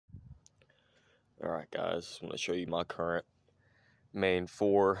Alright guys, I'm going to show you my current main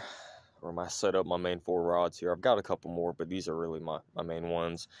four, or my setup, my main four rods here. I've got a couple more, but these are really my main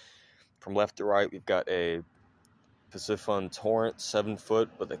ones. From left to right, we've got a Pacific Torrent 7-foot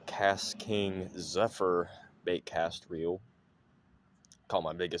with a Cast King Zephyr bait cast reel. Caught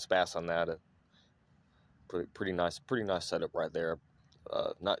my biggest bass on that. Pretty nice setup right there.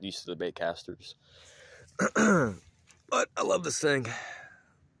 Not used to the bait casters. But I love this thing.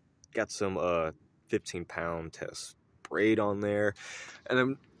 Got some 15-pound test braid on there, and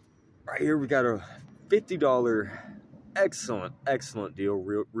then right here we got a $50 excellent deal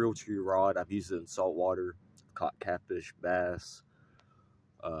real tree rod. I've used it in saltwater, caught catfish, bass,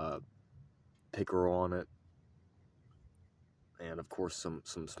 pickerel on it, and of course some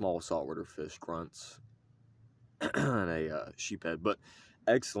small saltwater fish, grunts, and a sheephead. But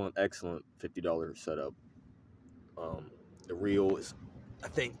excellent $50 setup. The reel is, I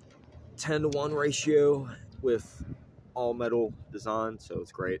think, 10-to-1 ratio with all metal design, so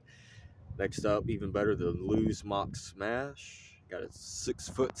it's great. Next up, even better, the Lose Mock Smash. Got a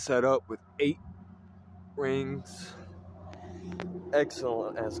 6-foot setup with 8 rings.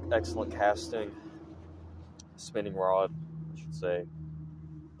 Excellent casting. Spinning rod, I should say.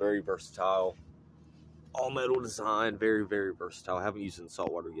 Very versatile. All metal design, very versatile. I haven't used it in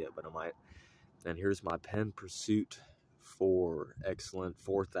saltwater yet, but I might. And here's my Penn Pursuit 4. Excellent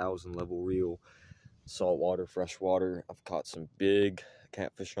 4,000 level reel. Saltwater, freshwater. I've caught some big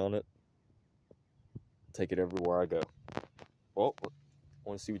catfish on it. Take it everywhere I go. Well, I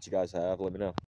want to see what you guys have. Let me know.